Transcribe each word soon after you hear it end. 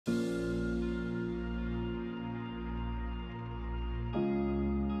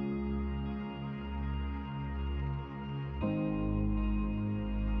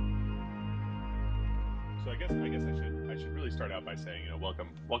should really start out by saying, welcome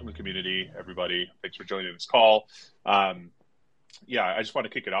to the community, everybody. Thanks for joining this call. I just want to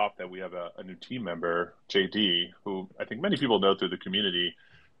kick it off that we have a new team member, JD, who I think many people know through the community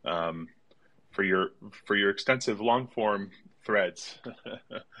um, for your extensive long form threads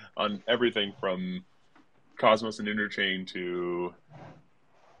on everything from Cosmos and Interchain to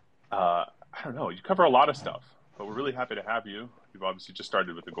I don't know. You cover a lot of stuff, but we're really happy to have you. You've obviously just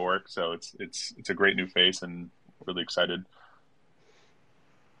started with Agoric, so it's a great new face, and really excited.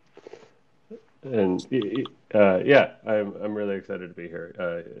 And I'm really excited to be here.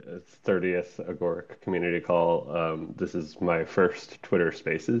 It's 30th Agoric community call. This is my first Twitter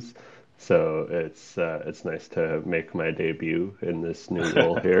Spaces, so it's nice to make my debut in this new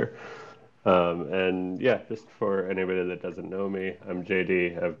role here. And yeah, just for anybody that doesn't know me, I'm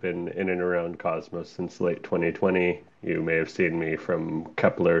JD. I've been in and around Cosmos since late 2020. You may have seen me from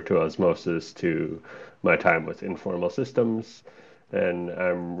Kepler to Osmosis to my time with Informal Systems. And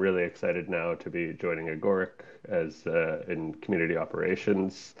I'm really excited now to be joining Agoric as in community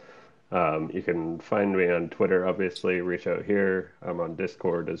operations. You can find me on Twitter, obviously, reach out here. I'm on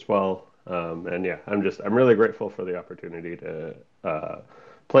Discord as well. And yeah, I'm really grateful for the opportunity to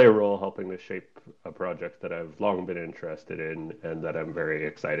play a role helping to shape a project that I've long been interested in and that I'm very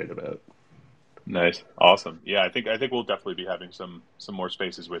excited about. Nice, awesome. Yeah, I think we'll definitely be having some more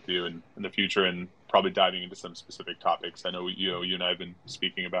spaces with you in the future, and probably diving into some specific topics. I know you and I have been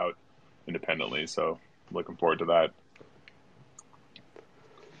speaking about independently, so looking forward to that.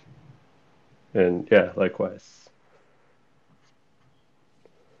 And yeah, likewise.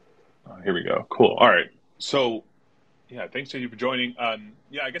 Here we go. Cool. All right. So yeah, thanks to you for joining.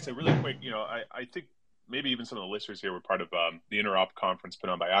 Yeah, I guess a really quick, I think maybe even some of the listeners here were part of the InterOp conference put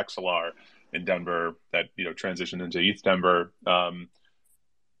on by Axelar in Denver that, transitioned into ETH Denver.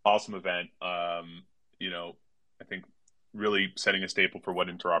 Awesome event. I think really setting a staple for what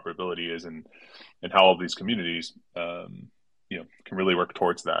interoperability is and how all these communities, can really work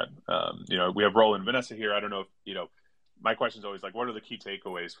towards that. We have Roland and Vanessa here. I don't know if, my question is always like, what are the key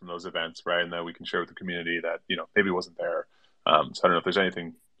takeaways from those events, right? And that we can share with the community that, maybe wasn't there. So I don't know if there's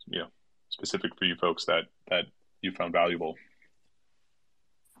anything, specific for you folks that you found valuable.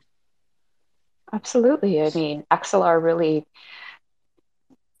 Absolutely. I mean, XLR really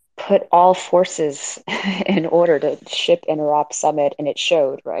put all forces in order to ship Interop Summit, and it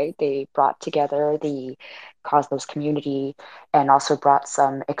showed, right? They brought together the Cosmos community and also brought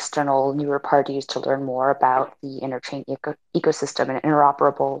some external newer parties to learn more about the interchain ecosystem and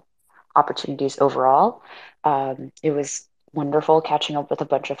interoperable opportunities overall. It was wonderful catching up with a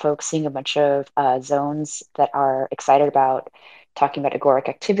bunch of folks, seeing a bunch of zones that are excited about talking about agoric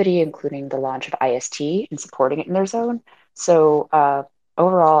activity, including the launch of IST and supporting it in their zone. So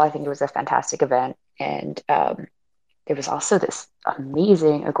overall, I think it was a fantastic event. And there was also this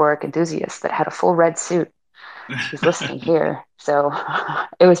amazing agoric enthusiast that had a full red suit. He's listening here. So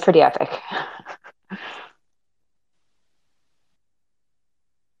it was pretty epic.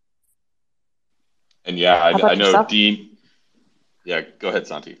 And yeah, How I about know yourself? Dean. Yeah, go ahead,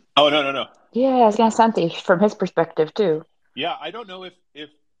 Santi. Oh, no, no, no. Yeah, I was gonna Santi from his perspective too. Yeah, I don't know if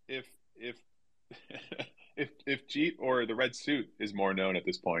if Jeep or the red suit is more known at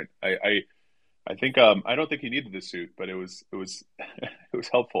this point. I think I don't think he needed the suit, but it was it was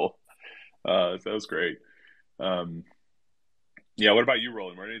helpful. So that was great. Um, yeah, what about you,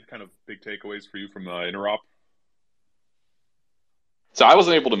 Roland? Were there any kind of big takeaways for you from Interop? So I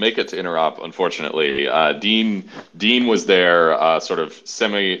wasn't able to make it to Interop, unfortunately. Dean was there, sort of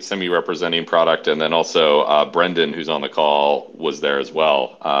semi representing product, and then also Brendan, who's on the call, was there as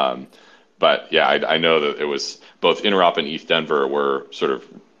well. But yeah, I know that it was both Interop and ETH Denver were sort of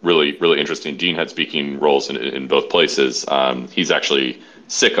really interesting. Dean had speaking roles in both places. He's actually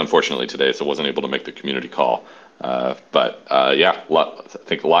sick, unfortunately, today, so wasn't able to make the community call. Yeah, I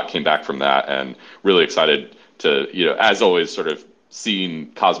think a lot came back from that, and really excited to, as always, sort of seeing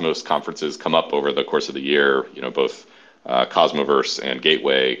Cosmos conferences come up over the course of the year, both Cosmoverse and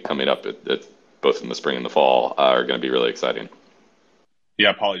Gateway coming up both in the spring and the fall are going to be really exciting.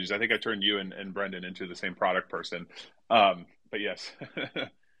 Yeah, apologies. I think I turned you and Brendan into the same product person. But yes,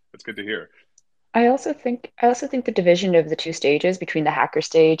 that's good to hear. I also think the division of the two stages between the hacker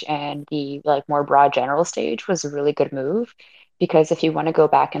stage and the like more broad general stage was a really good move because if you want to go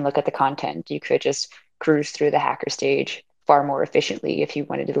back and look at the content, you could just cruise through the hacker stage far more efficiently if you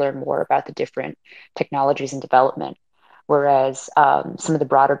wanted to learn more about the different technologies in development. Whereas some of the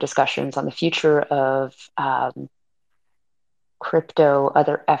broader discussions on the future of crypto,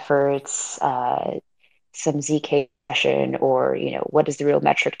 other efforts, some ZK or what is the real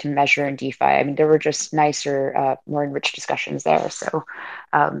metric to measure in DeFi. I mean, there were just nicer, more enriched discussions there. So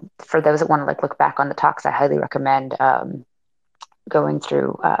for those that want to look back on the talks, I highly recommend going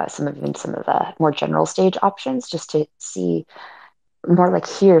through some of the more general stage options, just to see more,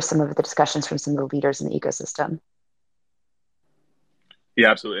 hear some of the discussions from some of the leaders in the ecosystem.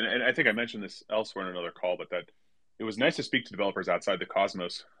 Yeah, absolutely. And I think I mentioned this elsewhere in another call, but that it was nice to speak to developers outside the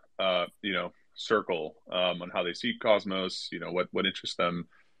Cosmos, circle, on how they see Cosmos, what interests them,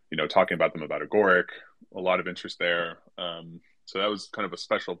 talking about them about Agoric, a lot of interest there. So that was kind of a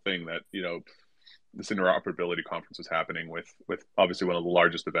special thing that, this interoperability conference was happening with obviously one of the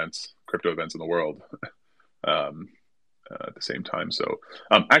largest crypto events in the world, at the same time. So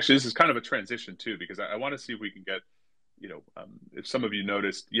actually, this is kind of a transition too, because I want to see if we can get, if some of you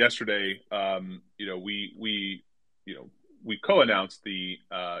noticed yesterday, we co-announced the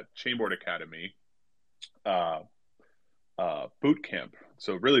Chainboard Academy Bootcamp.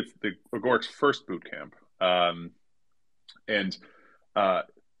 So really, the Agoric's first bootcamp, and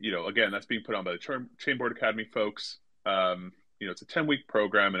again, that's being put on by the Chainboard Academy folks. It's a 10-week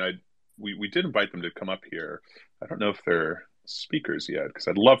program, and we did invite them to come up here. I don't know if they're speakers yet, because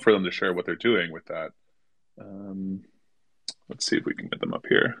I'd love for them to share what they're doing with that. Let's see if we can get them up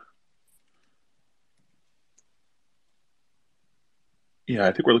here. Yeah,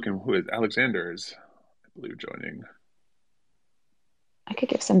 I think we're looking. Who is Alexander? Is, I believe, joining. I could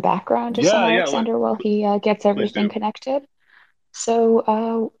give some background just on Alexander while he gets everything connected.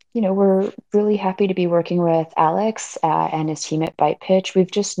 So, we're really happy to be working with Alex and his team at BytePitch. We've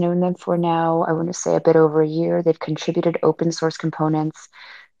just known them for now, I want to say, a bit over a year. They've contributed open source components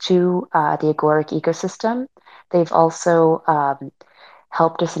to the Agoric ecosystem. They've also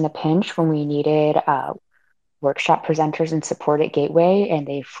helped us in a pinch when we needed workshop presenters and support at Gateway, and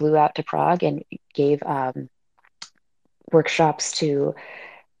they flew out to Prague and gave workshops to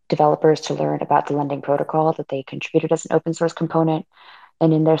developers to learn about the lending protocol that they contributed as an open source component.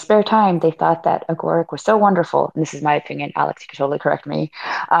 And in their spare time, they thought that Agoric was so wonderful, and this is my opinion, Alex, you can totally correct me,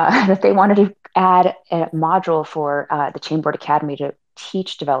 that they wanted to add a module for the Chainboard Academy to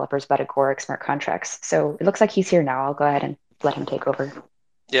teach developers about Agoric smart contracts. So it looks like he's here now. I'll go ahead and let him take over.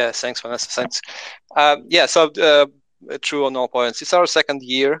 Yeah, thanks, Vanessa. Thanks. True on all points. It's our second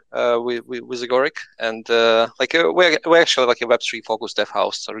year with Agoric, and we're actually like a Web3 focused dev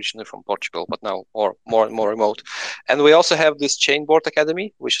house originally from Portugal, but now more and more remote. And we also have this Chainboard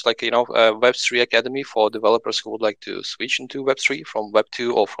Academy, which is a Web3 academy for developers who would like to switch into Web3 from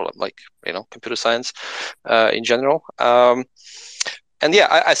Web2, or for computer science in general. I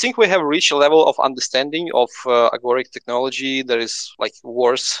think we have reached a level of understanding of Agoric technology that is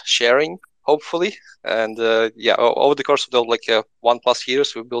worth sharing, hopefully. And over the course of the 1+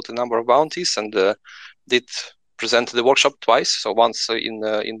 years, we built a number of bounties and did present the workshop twice. So once in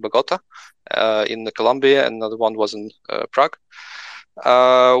Bogota, in Colombia, and another one was in Prague.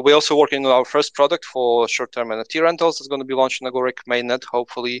 We're also working on our first product for short-term NFT rentals. It's going to be launched on Agoric mainnet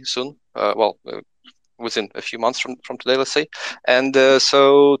hopefully soon. Within a few months from today, let's say. And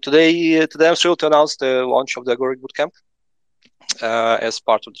so today I'm thrilled to announce the launch of the Agoric Bootcamp as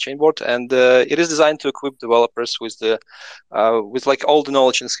part of the Chainboard, and it is designed to equip developers with all the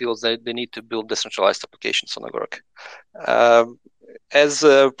knowledge and skills that they need to build decentralized applications on Agoric. As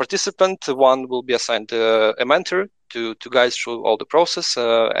a participant, one will be assigned a mentor to guide through all the process,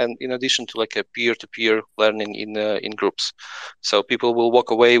 and in addition to a peer-to-peer learning in groups. So people will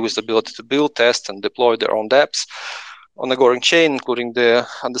walk away with the ability to build, test, and deploy their own dApps on Agoric chain, including the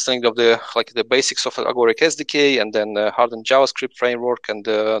understanding of the basics of Agoric SDK, and then hardened JavaScript framework, and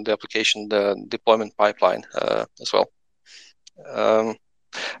the application, the deployment pipeline as well.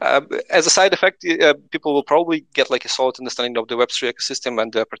 As a side effect, people will probably get a solid understanding of the Web3 ecosystem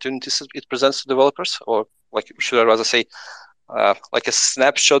and the opportunities it presents to developers, or should I rather say, a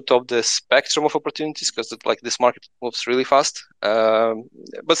snapshot of the spectrum of opportunities, because this market moves really fast.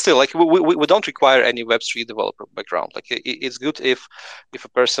 But still, we don't require any Web3 developer background. It's good if a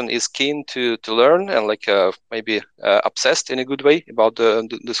person is keen to learn and maybe obsessed in a good way about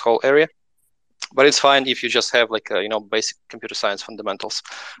this whole area. But it's fine if you just have basic computer science fundamentals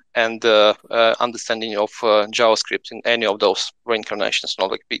and understanding of JavaScript in any of those reincarnations,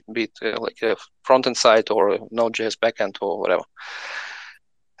 be it a front-end side or a Node.js backend or whatever.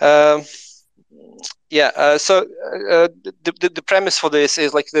 So the premise for this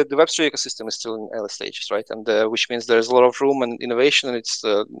is the Web3 ecosystem is still in early stages, right? And which means there's a lot of room and innovation, and it's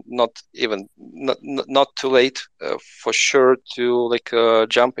not too late for sure to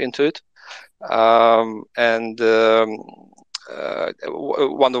jump into it.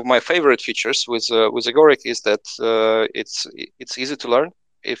 one of my favorite features with Agoric is that it's easy to learn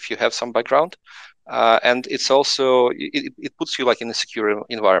if you have some background, and it's also it puts you like in a secure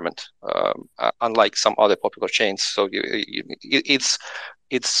environment, unlike some other popular chains. So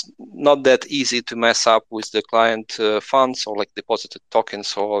it's not that easy to mess up with the client funds or like deposited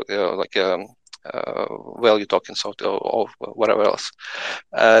tokens or value tokens or whatever else.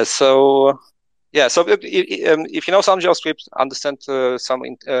 So if you know some JavaScript, understand some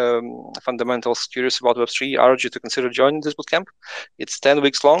fundamentals, curious about Web3, I urge you to consider joining this bootcamp. It's 10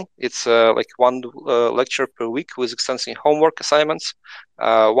 weeks long. It's like one lecture per week with extensive homework assignments,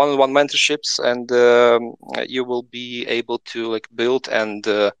 one-on-one mentorships, and you will be able to like build and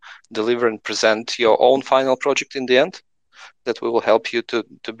deliver and present your own final project in the end. That will help you to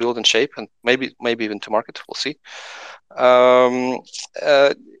build and shape, and maybe even to market. We'll see.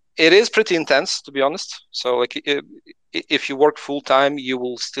 It is pretty intense, to be honest. So like if you work full time, you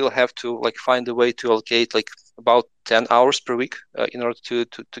will still have to like find a way to allocate like about 10 hours per week in order to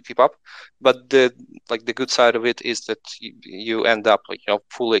keep up. But the good side of it is that you end up like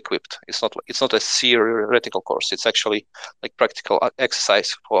fully equipped. It's not a theoretical course. It's actually like practical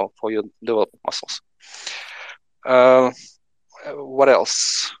exercise for your development muscles. What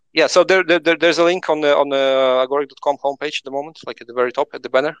else? Yeah, so there's a link on the agoric.com homepage at the moment, like at the very top at the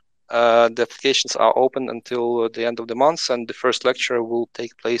banner. The applications are open until the end of the month, and the first lecture will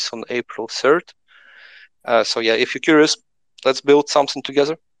take place on April 3rd. So yeah, if you're curious, let's build something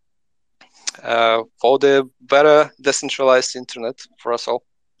together for the better decentralized internet for us all.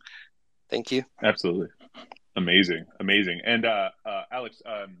 Thank you. Absolutely. Amazing. And Alex,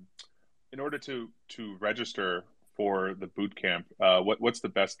 in order to register for the bootcamp, what's the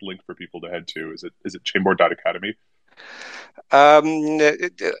best link for people to head to? Is it chainboard.academy?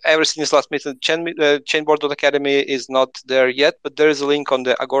 Everything is last minute. Chainboard.academy is not there yet, but there is a link on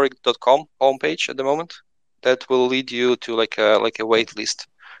the agoric.com homepage at the moment that will lead you to like a wait list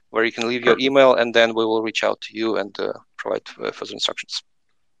where you can leave your email, and then we will reach out to you and provide further instructions.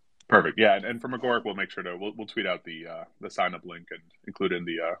 Perfect. Yeah, and from Agoric, we'll make sure we'll tweet out the sign up link and include in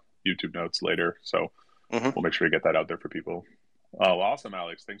the YouTube notes later. So we'll make sure to get that out there for people. Oh, awesome,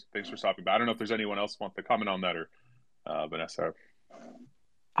 Alex. Thanks for stopping by. I don't know if there's anyone else who wants to comment on that, or Vanessa.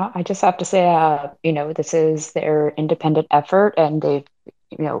 I just have to say, this is their independent effort, and they've,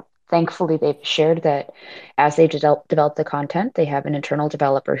 thankfully they've shared that as they develop the content, they have an internal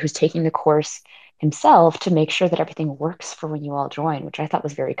developer who's taking the course himself to make sure that everything works for when you all join, which I thought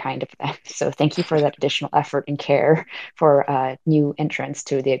was very kind of them. So thank you for that additional effort and care for new entrants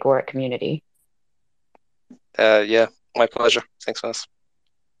to the Agoric community. Yeah, my pleasure. Thanks, Vanessa.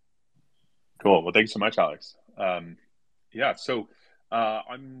 Cool. Well, thanks so much, Alex. So I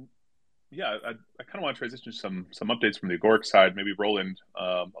kind of want to transition to some updates from the Agoric side. Maybe Roland,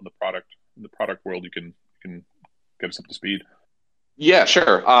 on the product world, you can get us up to speed. Yeah,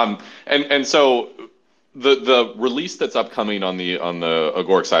 sure. And so the release that's upcoming on the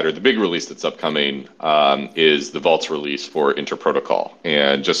Agoric side, or the big release that's upcoming, is the Vaults release for Interprotocol.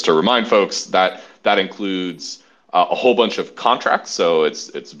 And just to remind folks, that includes a whole bunch of contracts. So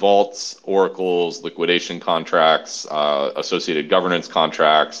it's vaults, oracles, liquidation contracts, associated governance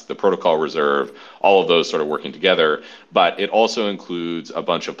contracts, the protocol reserve, all of those sort of working together. But it also includes a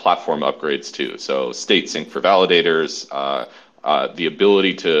bunch of platform upgrades too. So state sync for validators, the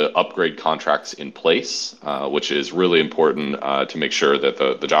ability to upgrade contracts in place, which is really important to make sure that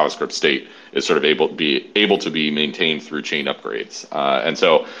the JavaScript state is sort of able to be maintained through chain upgrades. And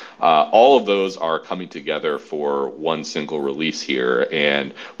so all of those are coming together for one single release here.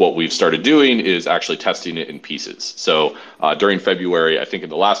 And what we've started doing is actually testing it in pieces. So during February, I think in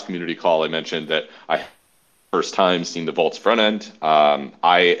the last community call, I mentioned that I first time seeing the Vaults front end.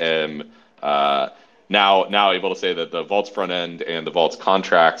 I am now able to say that the Vaults front end and the Vaults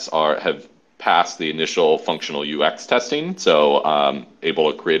contracts have passed the initial functional UX testing. So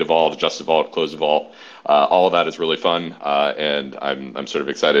able to create a vault, adjust a vault, close a vault. All of that is really fun, and I'm sort of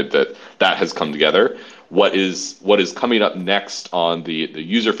excited that has come together. What is coming up next on the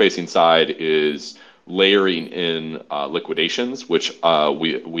user-facing side is layering in liquidations, which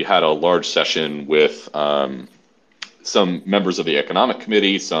we had a large session with some members of the economic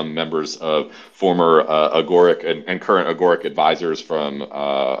committee, some members of former Agoric and current Agoric advisors from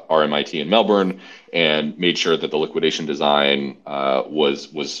RMIT in Melbourne, and made sure that the liquidation design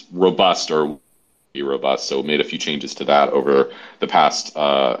was robust or be robust. So made a few changes to that over the past,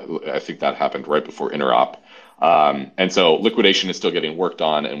 I think that happened right before InterOp. And so liquidation is still getting worked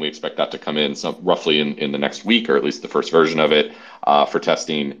on, and we expect that to come in roughly in the next week, or at least the first version of it for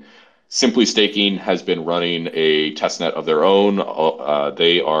testing. Simply Staking has been running a testnet of their own.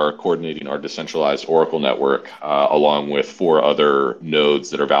 They are coordinating our decentralized Oracle network along with 4 other nodes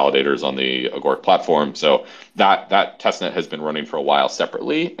that are validators on the Agoric platform. So that testnet has been running for a while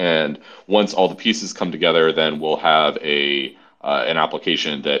separately. And once all the pieces come together, then we'll have an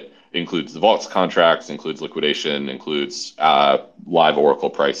application that includes the vaults contracts, includes liquidation, includes live Oracle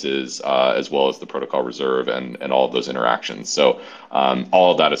prices, as well as the protocol reserve and all of those interactions. So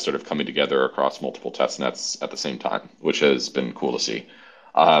all of that is sort of coming together across multiple test nets at the same time, which has been cool to see.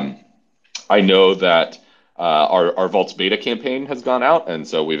 I know that our Vaults beta campaign has gone out, and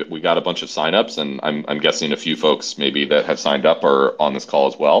so we got a bunch of signups, and I'm guessing a few folks maybe that have signed up are on this call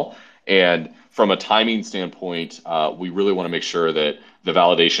as well. And from a timing standpoint, we really want to make sure that the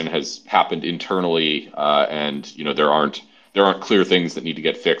validation has happened internally, and there aren't clear things that need to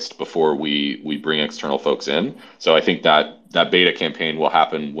get fixed before we bring external folks in. So I think that beta campaign will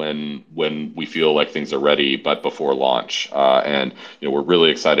happen when we feel like things are ready, but before launch. And we're really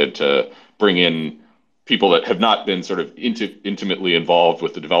excited to bring in people that have not been sort of intimately involved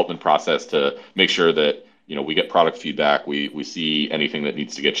with the development process to make sure that we get product feedback, we see anything that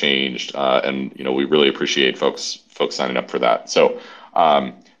needs to get changed, and we really appreciate folks signing up for that. So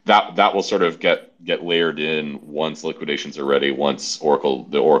that will sort of get layered in once liquidations are ready, once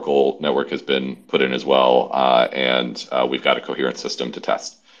the Oracle network has been put in as well, and we've got a coherent system to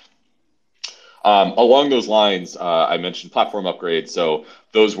test. Along those lines, I mentioned platform upgrades. So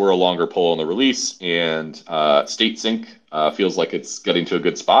those were a longer pull on the release, and state sync feels like it's getting to a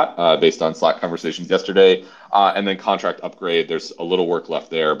good spot based on Slack conversations yesterday. And then contract upgrade, there's a little work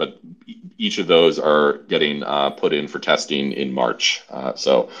left there, but each of those are getting put in for testing in March.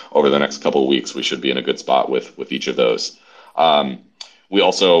 So over the next couple of weeks, we should be in a good spot with each of those. We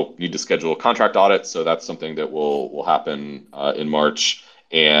also need to schedule contract audits, so that's something that will happen in March.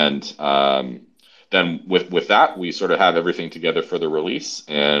 And then with that, we sort of have everything together for the release.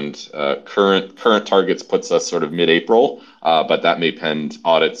 And current targets puts us sort of mid-April, but that may pend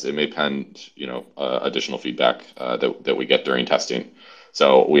audits. It may pend additional feedback that we get during testing.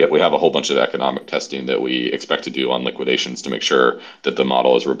 So we have a whole bunch of economic testing that we expect to do on liquidations to make sure that the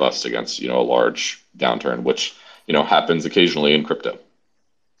model is robust against a large downturn, which happens occasionally in crypto.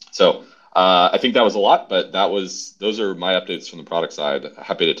 So I think that was a lot, but those are my updates from the product side.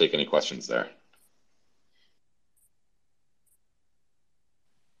 Happy to take any questions there.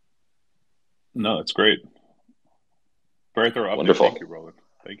 No, it's great. Very thorough update. Wonderful. Thank you, Roland.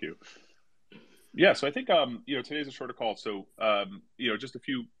 Thank you. Yeah, so I think today's a shorter call, so just a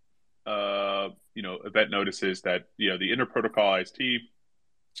few event notices that the Interprotocol IST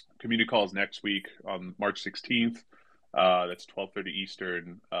community call is next week on March 16th. That's 12:30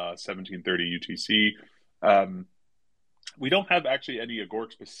 Eastern, 17:30 UTC. We don't have actually any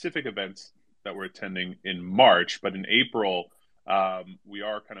Agoric specific events that we're attending in March, but in April we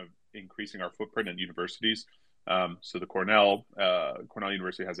are kind of increasing our footprint in universities. So the Cornell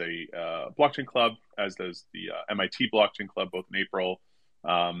University has a blockchain club, as does the MIT blockchain club, both in April.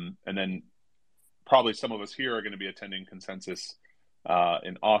 And then probably some of us here are going to be attending Consensus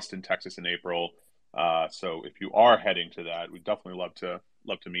in Austin, Texas in April. So if you are heading to that, we'd definitely love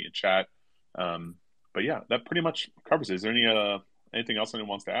to meet and chat. But yeah, that pretty much covers it. Is there anything else anyone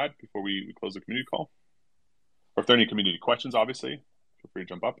wants to add before we close the community call? Or if there are any community questions, obviously, feel free to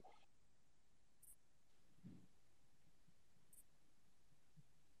jump up.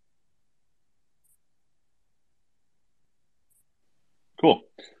 Cool.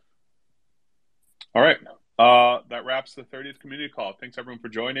 All right. That wraps the 30th community call. Thanks everyone for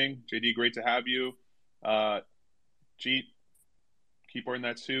joining. JD, great to have you. Jeet, keep wearing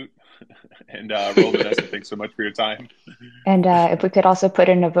that suit. And Roland, Vanessa, thanks so much for your time. And if we could also put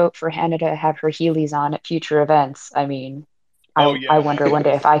in a vote for Hannah to have her Heelys on at future events. I mean, I wonder one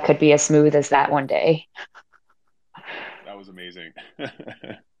day if I could be as smooth as that one day. That was amazing.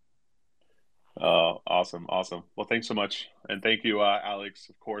 Awesome. Well, thanks so much. And thank you, Alex,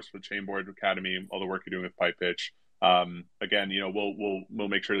 of course, with Chainboard Academy, all the work you're doing with Pipe Pitch. Again, we'll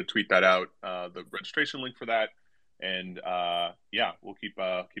make sure to tweet that out, the registration link for that. And we'll keep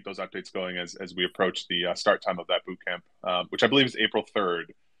those updates going as we approach the start time of that bootcamp, which I believe is April 3rd.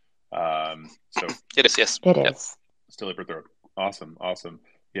 So it is, yes. It is. Still April 3rd. Awesome.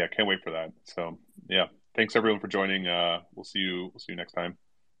 Yeah, can't wait for that. So yeah, thanks everyone for joining. We'll see you next time.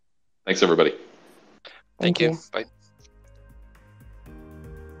 Thanks everybody. Thank you. Bye.